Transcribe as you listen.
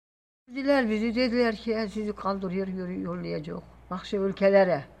Dediler bizi, dediler ki sizi kaldırıyor, yollayacak. Başka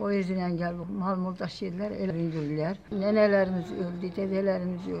ülkelere. O yüzden geldik. Mal taşıdılar, el indirdiler. Nenelerimiz öldü,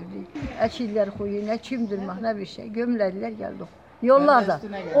 dedelerimiz öldü. Eşiller koyu, ne çimdirmek, ne bir şey. Gömlediler, geldik. Yollarda.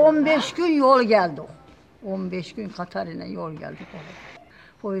 15 gün yol geldik. 15 gün Katar ile yol geldik.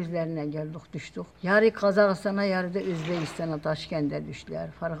 Poyizlerine geldik, düştük. Yarı Kazakistan'a, yarı da Özbekistan'a, Taşkent'e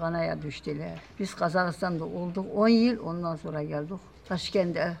düştüler. Fargana'ya düştüler. Biz Kazakistan'da olduk 10 yıl, ondan sonra geldik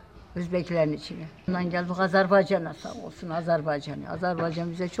Taşkent'e. Özbeklerin içine. Ondan geldik Azerbaycan'a, sağ olsun Azerbaycan'a.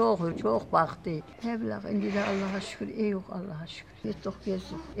 Azerbaycan bize çok baktı. Ne bileyim, şimdi de Allah'a şükür, iyi yok Allah'a şükür. Gittik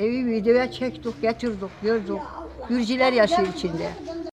gezdik. Evi videoya çektik, getirdik, gördük. Gürcülər yaşayır içinde.